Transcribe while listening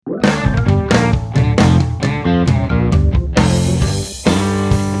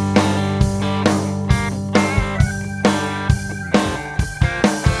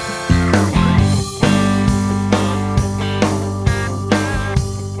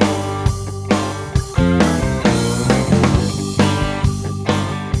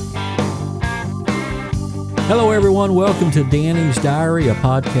Hello, everyone. Welcome to Danny's Diary, a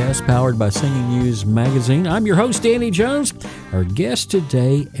podcast powered by Singing News Magazine. I'm your host, Danny Jones. Our guest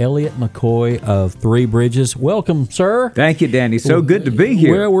today, Elliott McCoy of Three Bridges. Welcome, sir. Thank you, Danny. So good to be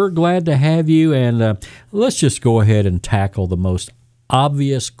here. Well, we're glad to have you, and let's just go ahead and tackle the most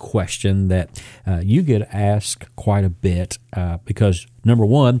obvious question that you get asked quite a bit because, number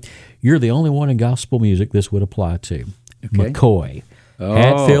one, you're the only one in gospel music this would apply to. Okay. McCoy.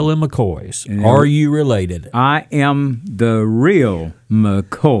 Hatfield and McCoys. Are you related? I am the real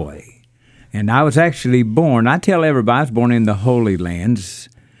McCoy. And I was actually born, I tell everybody, I was born in the Holy Lands.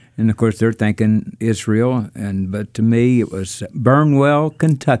 And, of course, they're thinking Israel. But to me, it was Burnwell,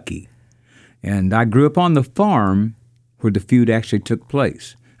 Kentucky. And I grew up on the farm where the feud actually took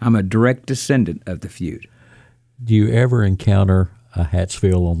place. I'm a direct descendant of the feud. Do you ever encounter a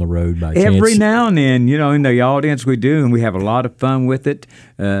Hatfield on the road by chance? Every now and then, in the audience we do, and we have a lot of fun with it.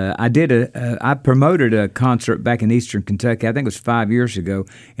 I promoted a concert back in eastern Kentucky, I think it was 5 years ago,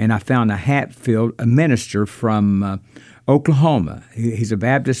 and I found a Hatfield, a minister from Oklahoma. He's a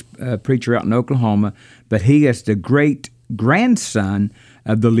Baptist preacher out in Oklahoma, but he is the great-grandson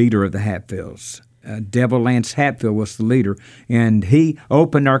of the leader of the Hatfields. Devil Lance Hatfield was the leader, and he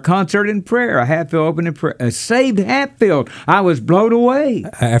opened our concert in prayer. A Hatfield opened in prayer. A saved Hatfield. I was blown away.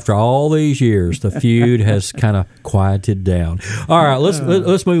 After all these years, the feud has kind of quieted down. All right,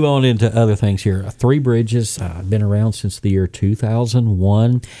 let's move on into other things here. Three Bridges, been around since the year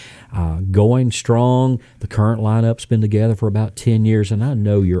 2001. Going strong. The current lineup's been together for about 10 years, and I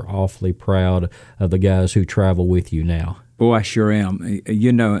know you're awfully proud of the guys who travel with you now. Oh, I sure am.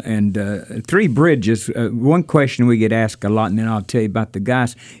 And Three Bridges, one question we get asked a lot, and then I'll tell you about the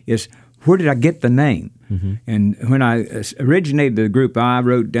guys, is where did I get the name? Mm-hmm. And when I originated the group, I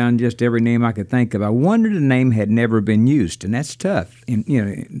wrote down just every name I could think of. I wondered the name had never been used, and that's tough.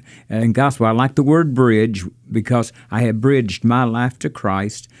 In gospel, I like the word bridge because I had bridged my life to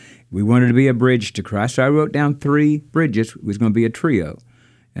Christ. We wanted to be a bridge to Christ, so I wrote down Three Bridges. It was going to be a trio,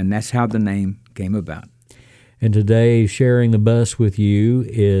 and that's how the name came about. And today, sharing the bus with you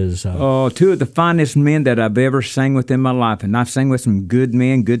is... two of the finest men that I've ever sang with in my life. And I've sang with some good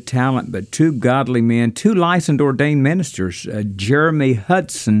men, good talent, but two godly men, two licensed ordained ministers. Jeremy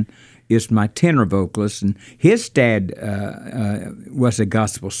Hudson is my tenor vocalist, and his dad was a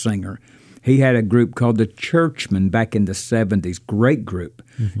gospel singer. He had a group called the Churchmen back in the 70s, great group.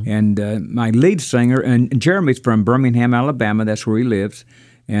 Mm-hmm. And my lead singer, and Jeremy's from Birmingham, Alabama, that's where he lives.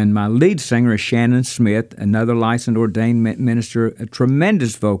 And my lead singer is Shannon Smith, another licensed ordained minister, a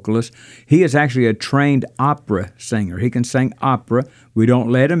tremendous vocalist. He is actually a trained opera singer. He can sing opera. We don't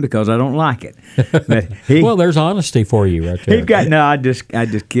let him because I don't like it. But well, there's honesty for you right there. I just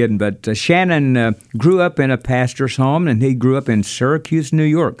kidding. But Shannon grew up in a pastor's home, and he grew up in Syracuse, New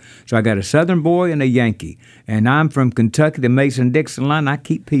York. So I got a Southern boy and a Yankee. And I'm from Kentucky, the Mason-Dixon line. I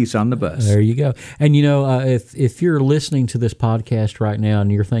keep peace on the bus. There you go. And if you're listening to this podcast right now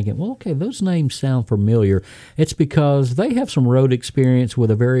and you're thinking, well, okay, those names sound familiar, it's because they have some road experience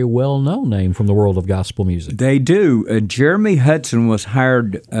with a very well-known name from the world of gospel music. They do. Jeremy Hudson was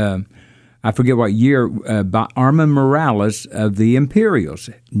hired, I forget what year, by Armand Morales of the Imperials.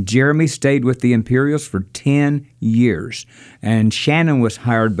 Jeremy stayed with the Imperials for 10 years. And Shannon was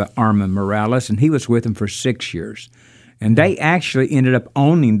hired by Armand Morales, and he was with him for 6 years. And they actually ended up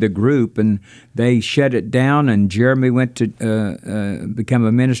owning the group, and they shut it down, and Jeremy went to become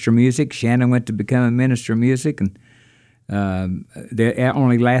a minister of music. Shannon went to become a minister of music, and they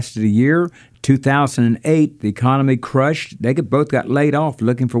only lasted a year. 2008, the economy crushed. They both got laid off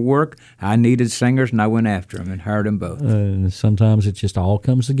looking for work. I needed singers, and I went after them and hired them both. Sometimes it just all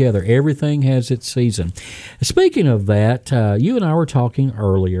comes together. Everything has its season. Speaking of that, you and I were talking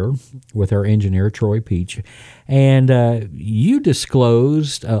earlier with our engineer, Troy Peach, and you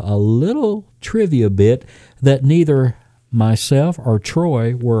disclosed a little trivia bit that neither myself or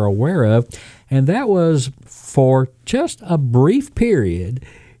Troy were aware of, and that was for just a brief period,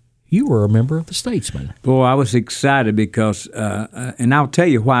 you were a member of the Statesman. Boy, I was excited because, and I'll tell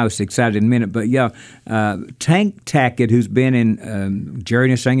you why I was excited in a minute, but Tank Tackett, who's been in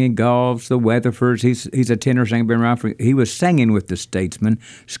Jerry Singing Golfs, the Weatherfords, he's a tenor singer, been around he was singing with the Statesman.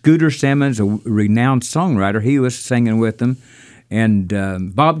 Scooter Simmons, a renowned songwriter, he was singing with them.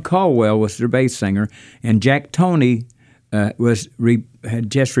 And Bob Caldwell was their bass singer. And Jack Toney had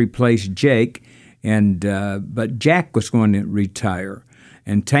just replaced Jake, but Jack was going to retire.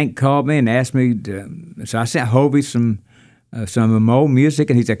 And Tank called me and asked me so I sent Hovey some old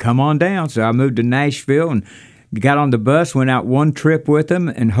music, and he said, come on down. So I moved to Nashville and got on the bus, went out one trip with him,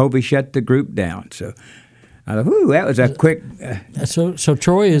 and Hovey shut the group down. So I thought, "Ooh, that was a quick." So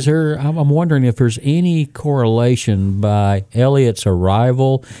Troy, is there? I'm wondering if there's any correlation by Elliott's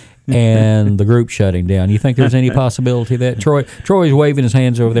arrival and the group shutting down. You think there's any possibility of that Troy's waving his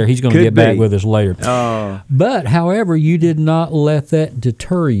hands over there? He's going to get back with us later. Oh. But however, you did not let that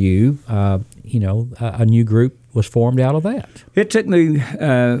deter you. A new group was formed out of that. It took me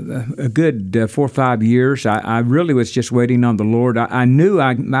a good 4 or 5 years. I really was just waiting on the Lord. I knew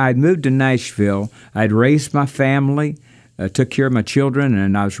I'd moved to Nashville. I'd raised my family, took care of my children,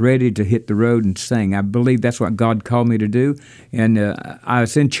 and I was ready to hit the road and sing. I believe that's what God called me to do. And I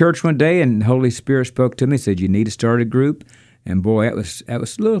was in church one day, and the Holy Spirit spoke to me, said, "You need to start a group." And boy, that was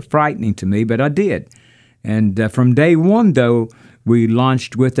a little frightening to me, but I did. And from day one, though, we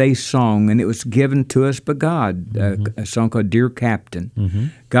launched with a song, and it was given to us by God, a song called Dear Captain. Mm-hmm.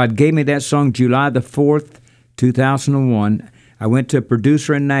 God gave me that song July the 4th, 2001. I went to a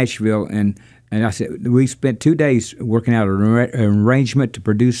producer in Nashville, and I said, we spent 2 days working out an arrangement to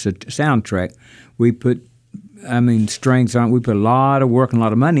produce a soundtrack. We put strings on it. We put a lot of work and a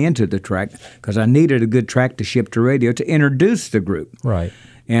lot of money into the track because I needed a good track to ship to radio to introduce the group. Right.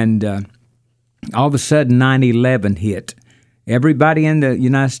 And all of a sudden, 9/11 hit. Everybody in the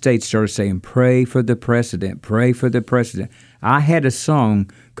United States started saying, "Pray for the president, pray for the president." I had a song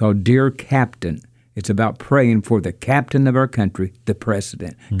called Dear Captain. It's about praying for the captain of our country, the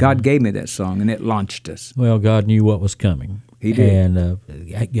president. Mm-hmm. God gave me that song, and it launched us. Well, God knew what was coming. He did. And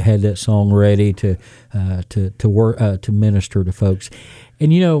you had that song ready to work to minister to folks.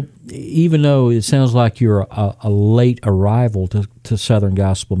 And, even though it sounds like you're a late arrival to Southern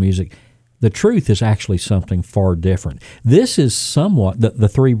gospel music, the truth is actually something far different. This is somewhat, the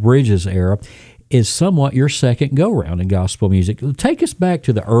Three Bridges era is somewhat your second go-around in gospel music. Take us back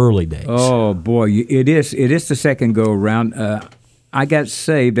to the early days. Oh, boy, it is the second go-around. I got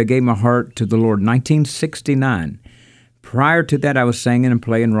saved. I gave my heart to the Lord in 1969. Prior to that, I was singing and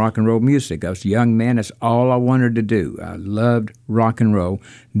playing rock and roll music. I was a young man. That's all I wanted to do. I loved rock and roll.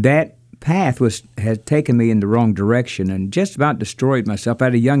 That path had taken me in the wrong direction and just about destroyed myself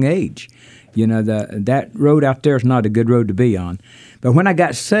at a young age. That road out there is not a good road to be on. But when I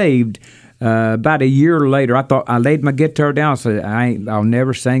got saved, about a year later, I laid my guitar down and said, I'll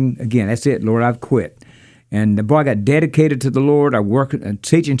never sing again. That's it, Lord, I've quit. And boy, I got dedicated to the Lord. I worked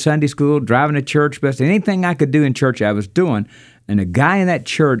teaching Sunday school, driving a church bus, anything I could do in church I was doing. And a guy in that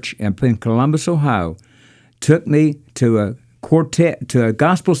church in Columbus, Ohio, took me to a quartet, to a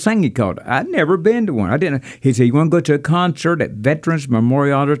gospel singing called. I'd never been to one. I didn't. He said, "You want to go to a concert at Veterans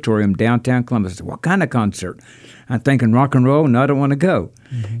Memorial Auditorium downtown Columbus?" I said, "What kind of concert?" I'm thinking rock and roll. No, I don't want to go.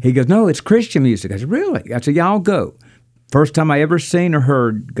 Mm-hmm. He goes, "No, it's Christian music." I said, "Really?" I said, "Yeah, I'll go." First time I ever seen or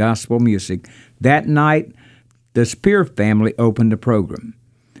heard gospel music. That night, the Spear family opened the program.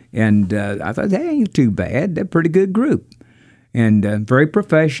 And I thought, that ain't too bad. They're a pretty good group. And very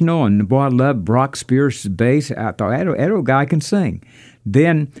professional. And boy, I loved Brock Spears' bass. I thought, that old guy can sing.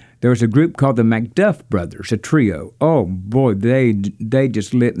 Then there was a group called the McDuff Brothers, a trio. Oh, boy, they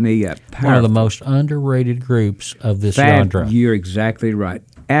just lit me up. Powerful. One of the most underrated groups of this genre. You're exactly right.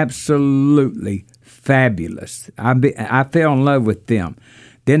 Absolutely fabulous. I fell in love with them.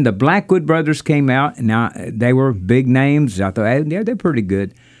 Then the Blackwood Brothers came out, and now they were big names. I thought, yeah, they're pretty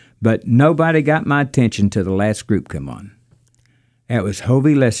good. But nobody got my attention till the last group come on. That was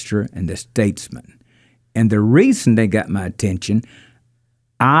Hovey Lester and the Statesmen. And the reason they got my attention,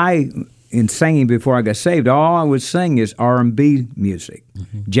 in singing before I got saved, all I would sing is R&B music.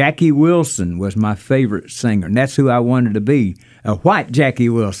 Mm-hmm. Jackie Wilson was my favorite singer, and that's who I wanted to be, a white Jackie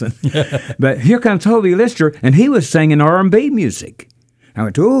Wilson. But here comes Hovey Lester, and he was singing R&B music. I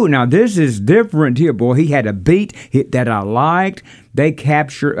went, "Oh, now this is different here, boy." He had a beat that I liked. They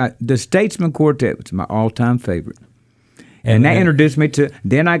captured the Statesman Quartet was my all-time favorite. And that introduced me to,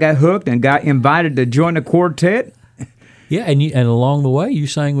 then I got hooked and got invited to join the quartet. Yeah, and along the way, you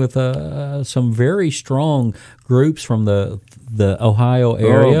sang with some very strong groups from the Ohio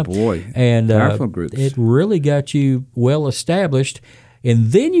area. Oh, boy. And powerful groups. It really got you well established.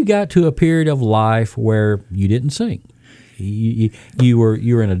 And then you got to a period of life where you didn't sing. You were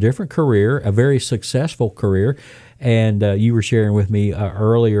in a different career, a very successful career, and you were sharing with me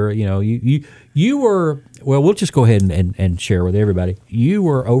earlier. You were, well, we'll just go ahead and share with everybody. You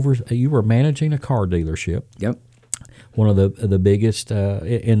were managing a car dealership. Yep. One of the biggest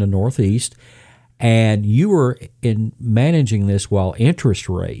in the Northeast, and you were in managing this while interest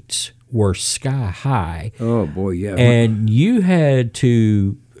rates were sky high. Oh boy, yeah. And you had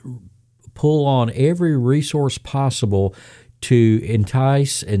to pull on every resource possible to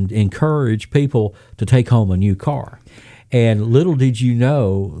entice and encourage people to take home a new car. And little did you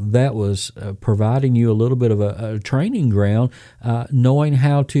know that was providing you a little bit of a training ground, knowing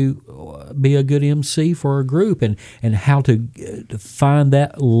how to be a good MC for a group and how to find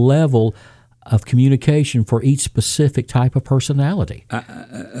that level of communication for each specific type of personality.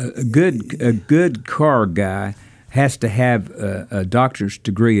 A good car guy has to have a doctor's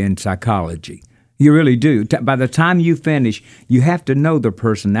degree in psychology. You really do. By the time you finish, you have to know their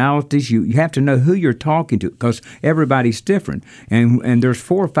personalities. You have to know who you're talking to, because everybody's different, and there's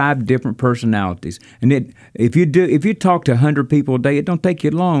 4 or 5 different personalities. And if you talk to 100 people a day, it don't take you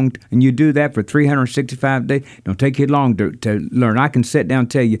long, and you do that for 365 days. It don't take you long to learn. I can sit down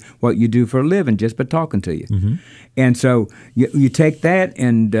and tell you what you do for a living just by talking to you. Mm-hmm. And so you take that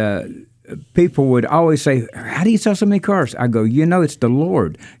and. People would always say, how do you sell so many cars? I go, it's the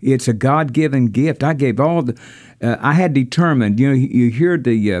Lord. It's a God-given gift. I gave all the, I had determined, you hear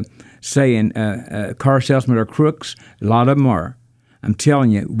the saying, car salesmen are crooks. A lot of them are. I'm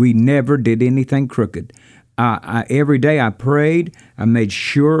telling you, we never did anything crooked. Every day I prayed. I made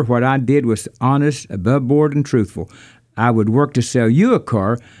sure what I did was honest, above board, and truthful. I would work to sell you a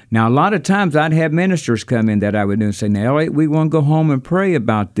car. Now, a lot of times I'd have ministers come in that I would do and say, now, Elliott, we want to go home and pray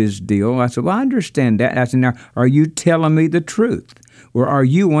about this deal. I said, well, I understand that. I said, now, are you telling me the truth? Or are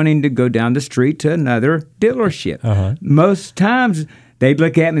you wanting to go down the street to another dealership? Uh-huh. Most times they'd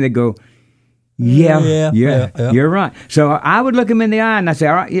look at me and they'd go, yeah, you're right. So I would look them in the eye and I'd say,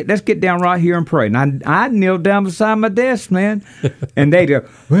 all right, let's get down right here and pray. And I'd kneel down beside my desk, man. And they'd go,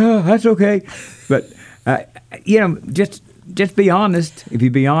 well, that's okay. But... just be honest. If you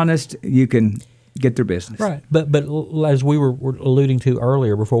be honest, you can get their business. Right. But as we were alluding to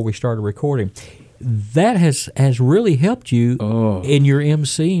earlier before we started recording, that has really helped you in your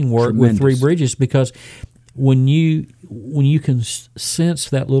emceeing work with Three Bridges, because when you can sense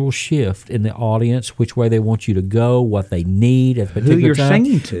that little shift in the audience, which way they want you to go, what they need at a particular who you're time,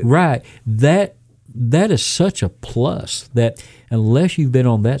 singing to, right? That is such a plus that unless you've been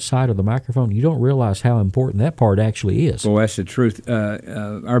on that side of the microphone, you don't realize how important that part actually is. Well, that's the truth.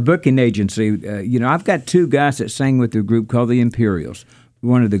 Our booking agency, I've got 2 guys that sang with a group called the Imperials,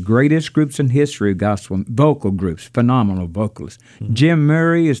 one of the greatest groups in history of gospel vocal groups, phenomenal vocalists. Mm-hmm. Jim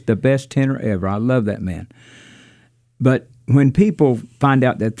Murray is the best tenor ever. I love that man. But when people find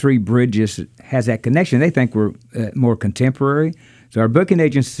out that Three Bridges has that connection, they think we're more contemporary. So our booking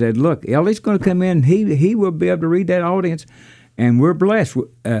agent said, look, Elliott's going to come in. He will be able to read that audience, and we're blessed.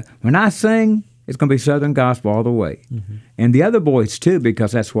 When I sing, it's going to be Southern gospel all the way. Mm-hmm. And the other boys, too,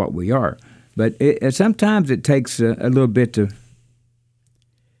 because that's what we are. But sometimes it takes a little bit to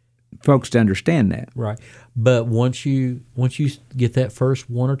folks to understand that. Right. But once you get that first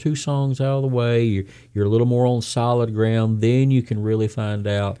 1 or 2 songs out of the way, you're a little more on solid ground, then you can really find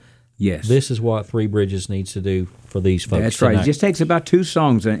out, yes, this is what Three Bridges needs to do for these folks. That's right. It just takes about 2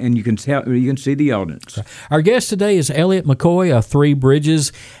 songs, and you can see the audience. Our guest today is Elliott McCoy of Three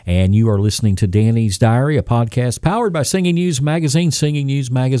Bridges, and you are listening to Danny's Diary, a podcast powered by Singing News Magazine. Singing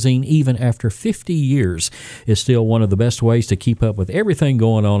News Magazine, even after 50 years, is still one of the best ways to keep up with everything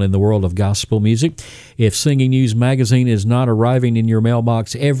going on in the world of gospel music. If Singing News Magazine is not arriving in your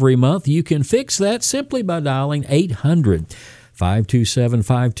mailbox every month, you can fix that simply by dialing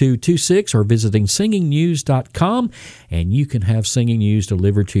 800-527-5226 or visiting singingnews.com, and you can have Singing News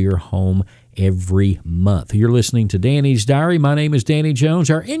delivered to your home every month. You're listening to Danny's Diary. My name is Danny Jones.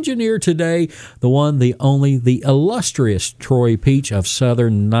 Our engineer today, the one, the only, the illustrious Troy Peach of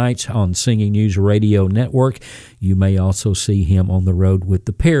Southern Nights on Singing News Radio Network. You may also see him on the road with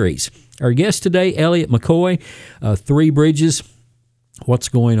the Perrys. Our guest today, Elliott McCoy, Three Bridges. What's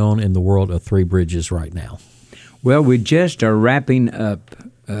going on in the world of Three Bridges right now? Well, we just are wrapping up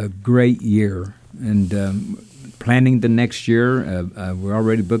a great year and planning the next year. We're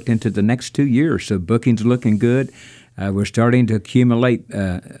already booked into the next 2 years, so booking's looking good. We're starting to accumulate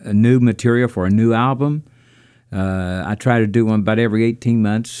a new material for a new album. I try to do one about every 18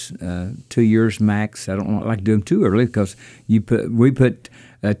 months, 2 years max. I don't like to do them too early because we put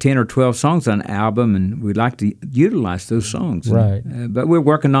 10 or 12 songs on an album, and we'd like to utilize those songs. Right. But we're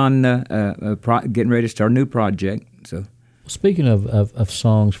working on getting ready to start a new project. So, speaking of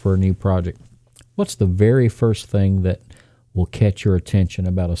songs for a new project, what's the very first thing that will catch your attention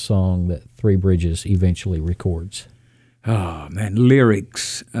about a song that Three Bridges eventually records? Oh, man,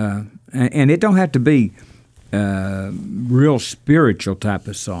 lyrics. And it don't have to be real spiritual type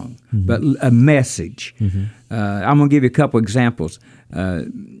of song, mm-hmm. but a message. Mm-hmm. I'm going to give you a couple examples.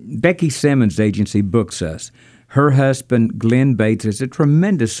 Becky Simmons' agency books us. Her husband, Glenn Bates, is a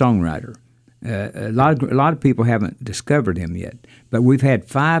tremendous songwriter. A lot of people haven't discovered him yet, but we've had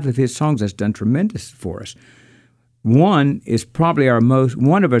 5 of his songs that's done tremendous for us. One is probably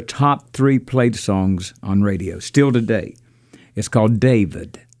one of our top 3 played songs on radio, still today. It's called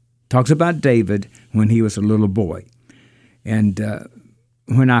David. Talks about David when he was a little boy. And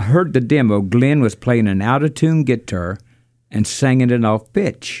when I heard the demo, Glenn was playing an out-of-tune guitar and singing it off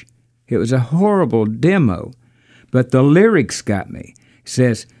pitch. It was a horrible demo, but the lyrics got me. It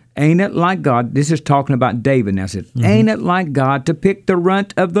says, ain't it like God, this is talking about David now, it says, ain't it like God to pick the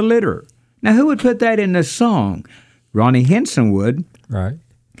runt of the litter? Now, who would put that in a song? Ronnie Henson would. Right.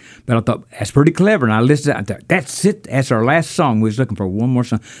 But I thought, that's pretty clever. And I listened, I thought, that's it. That's our last song. We was looking for one more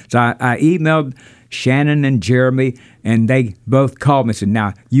song. So I emailed Shannon and Jeremy, and they both called me and said,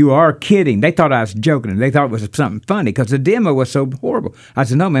 now, you are kidding. They thought I was joking, and they thought it was something funny because the demo was so horrible. I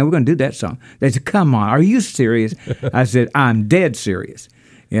said, no, man, we're going to do that song. They said, come on, are you serious? I said, I'm dead serious.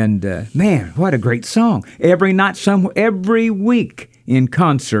 And, man, what a great song. Every night, every week in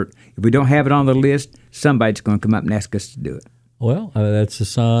concert, if we don't have it on the list, somebody's going to come up and ask us to do it. Well, that's a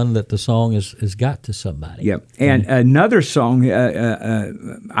sign that the song has got to somebody. Yep. And another song,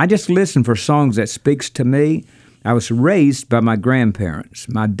 I just listen for songs that speaks to me. I was raised by my grandparents.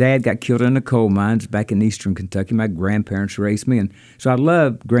 My dad got killed in the coal mines back in eastern Kentucky. My grandparents raised me, and so I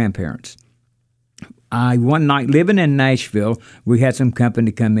love grandparents. One night, living in Nashville, we had some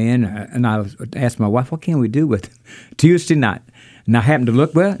company come in, and I asked my wife, what can we do with them? Tuesday night. And I happened to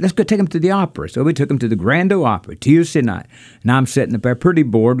look, well, let's go take them to the opera. So we took them to the Grand Ole Opry Tuesday night. And I'm sitting up there pretty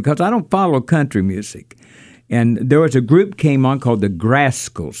bored because I don't follow country music. And there was a group came on called the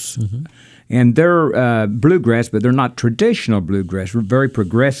Grascals. Mm-hmm. And they're bluegrass, but they're not traditional bluegrass. We're very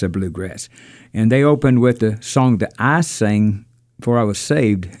progressive bluegrass. And they opened with the song that I sang before I was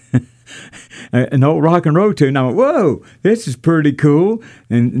saved. An old rock and roll tune. I went, whoa, this is pretty cool.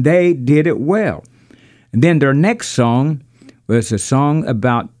 And they did it well. And then their next song was a song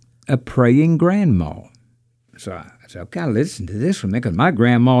about a praying grandma. So I said, okay, I'll listen to this one because my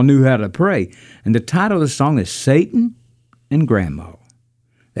grandma knew how to pray. And the title of the song is Satan and Grandma.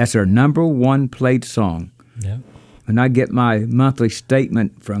 That's our number 1 played song. Yeah. When I get my monthly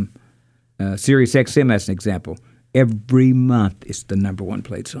statement from Sirius XM as an example, every month it's the number 1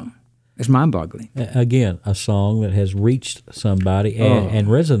 played song. It's mind-boggling. Again, a song that has reached somebody and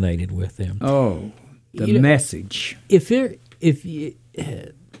resonated with them. Oh, the message. If you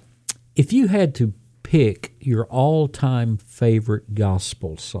had to pick your all-time favorite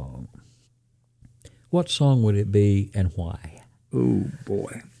gospel song, what song would it be and why? Oh,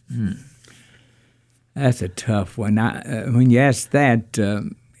 boy. That's a tough one. When you ask that,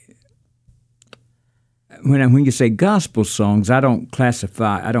 when you say gospel songs, I don't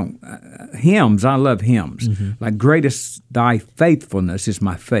classify, hymns, I love hymns. Mm-hmm. Like Greatest Thy Faithfulness is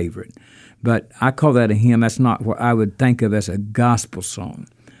my favorite. But I call that a hymn. That's not what I would think of as a gospel song.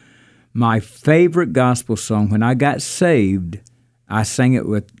 My favorite gospel song, when I got saved, I sang it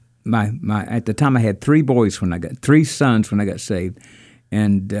with my at the time I had 3 sons when I got saved.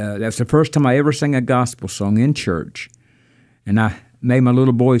 And that's the first time I ever sang a gospel song in church. And I made my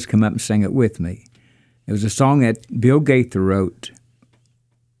little boys come up and sing it with me. It was a song that Bill Gaither wrote.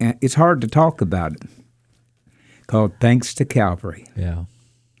 And it's hard to talk about it. Called Thanks to Calvary. Yeah.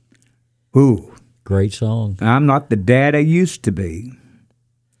 Ooh. Great song. I'm not the dad I used to be.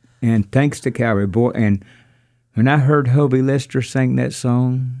 And Thanks to Calvary. Boy, and when I heard Hobie Lister sing that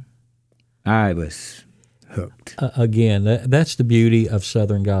song, I was hooked. Again, that's the beauty of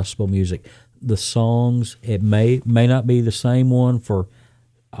Southern gospel music. The songs, it may not be the same one for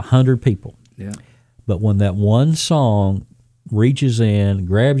 100 people. Yeah. But when that one song reaches in,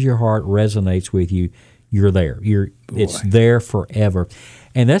 grabs your heart, resonates with you, you're there. It's there forever.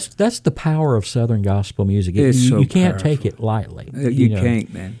 And that's the power of Southern gospel music. You can't take it lightly. You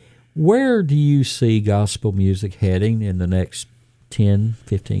can't, man. Where do you see gospel music heading in the next 10,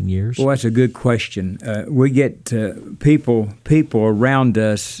 15 years? Well, that's a good question. We get people around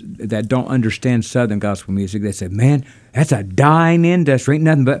us that don't understand Southern gospel music. They say, man, that's a dying industry. Ain't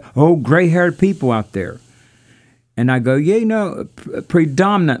nothing but old gray-haired people out there. And I go, yeah,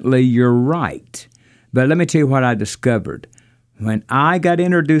 predominantly you're right. But let me tell you what I discovered. When I got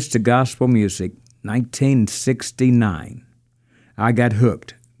introduced to gospel music, 1969, I got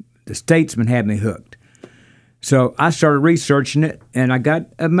hooked. The Statesman had me hooked. So I started researching it, and I got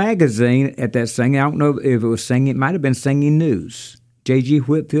a magazine at that singing. I don't know if it was singing. It might have been Singing News. J.G.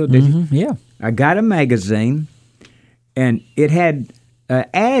 Whitfield, did you? Yeah. I got a magazine, and it had an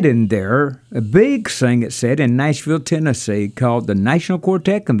ad in there, a big thing it said in Nashville, Tennessee, called the National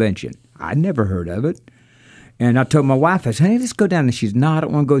Quartet Convention. I'd never heard of it. And I told my wife, I said, hey, let's go down. And she said, no, I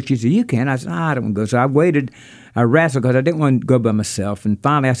don't want to go. She said, you can. I said, I don't want to go. So I waited. I wrestled because I didn't want to go by myself. And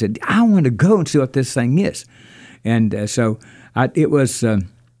finally I said, I want to go and see what this thing is. And so it was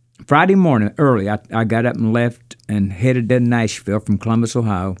Friday morning early. I got up and left and headed to Nashville from Columbus,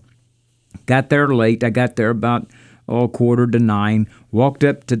 Ohio. Got there late. I got there about 8:45. Walked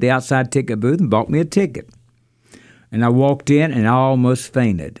up to the outside ticket booth and bought me a ticket. And I walked in and I almost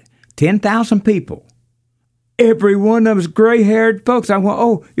fainted. 10,000 people. Every one of them was gray-haired folks. I went,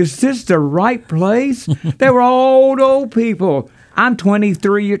 oh, is this the right place? They were all old people. I'm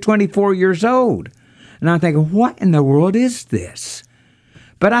 23 or 24 years old. And I'm thinking, what in the world is this?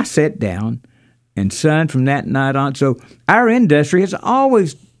 But I sat down, and son, from that night on, so our industry has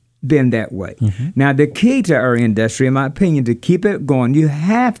always been that way. Mm-hmm. Now, the key to our industry, in my opinion, to keep it going, you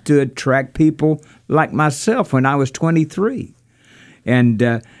have to attract people like myself when I was 23.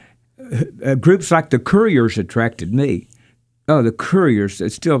 And groups like the Couriers attracted me. Oh, the Couriers,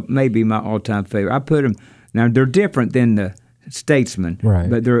 it's still maybe my all-time favorite. I put them, now they're different than the Statesmen, right,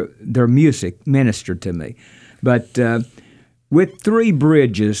 but their music ministered to me. But with Three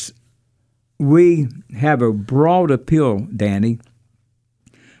Bridges, we have a broad appeal, Danny.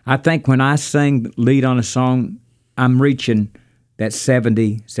 I think when I sing lead on a song, I'm reaching that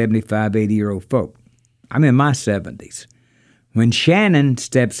 70, 75, 80-year-old folk. I'm in my 70s. When Shannon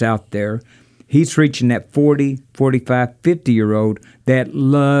steps out there, he's reaching that 40, 45, 50-year-old that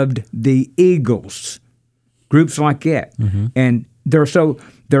loved the Eagles, groups like that. Mm-hmm. And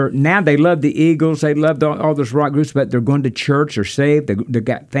now they love the Eagles, they love all those rock groups, but they're going to church, they're saved, they've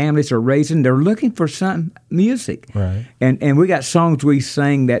got families they're raising, they're looking for some music. Right. And we got songs we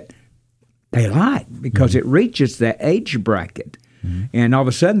sing that they like because it reaches that age bracket. Mm-hmm. And all of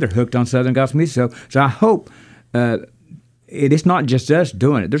a sudden they're hooked on Southern gospel music. So I hope it's not just us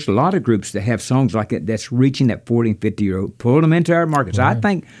doing it. There's a lot of groups that have songs like it that's reaching that 40 and 50-year-old, pull them into our markets. Right. I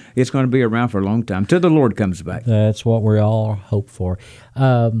think it's going to be around for a long time, till the Lord comes back. That's what we all hope for.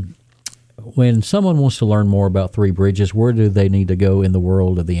 When someone wants to learn more about Three Bridges, where do they need to go in the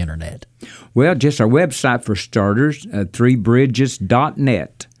world of the Internet? Well, just our website for starters,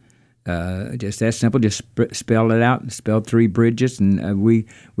 threebridges.net. Just that simple. Just spell it out. Spell Three Bridges, and we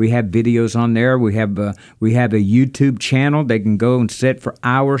have videos on there. We have a YouTube channel. They can go and sit for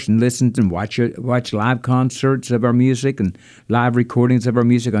hours and listen and watch live concerts of our music and live recordings of our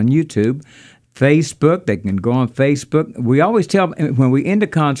music on YouTube. Facebook, they can go on Facebook. We always tell them, when we end a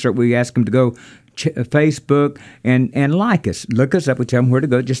concert, we ask them to go Facebook and like us. Look us up. We tell them where to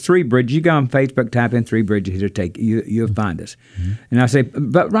go. Just Three Bridges. You go on Facebook, type in Three Bridges. It'll take you. You'll find us. Mm-hmm. And I say,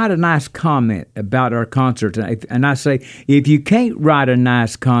 but write a nice comment about our concert. And I say, if you can't write a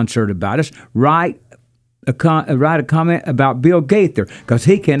nice concert about us, write a comment about Bill Gaither, because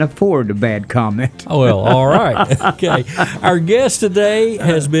he can afford a bad comment. Oh, well, all right. Okay. Our guest today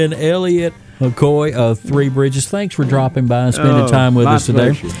has been Elliott McCoy of Three Bridges. Thanks for dropping by and spending time with us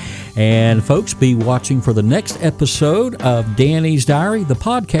today. Pleasure. And folks, be watching for the next episode of Danny's Diary, the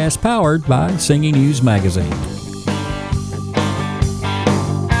podcast powered by Singing News Magazine.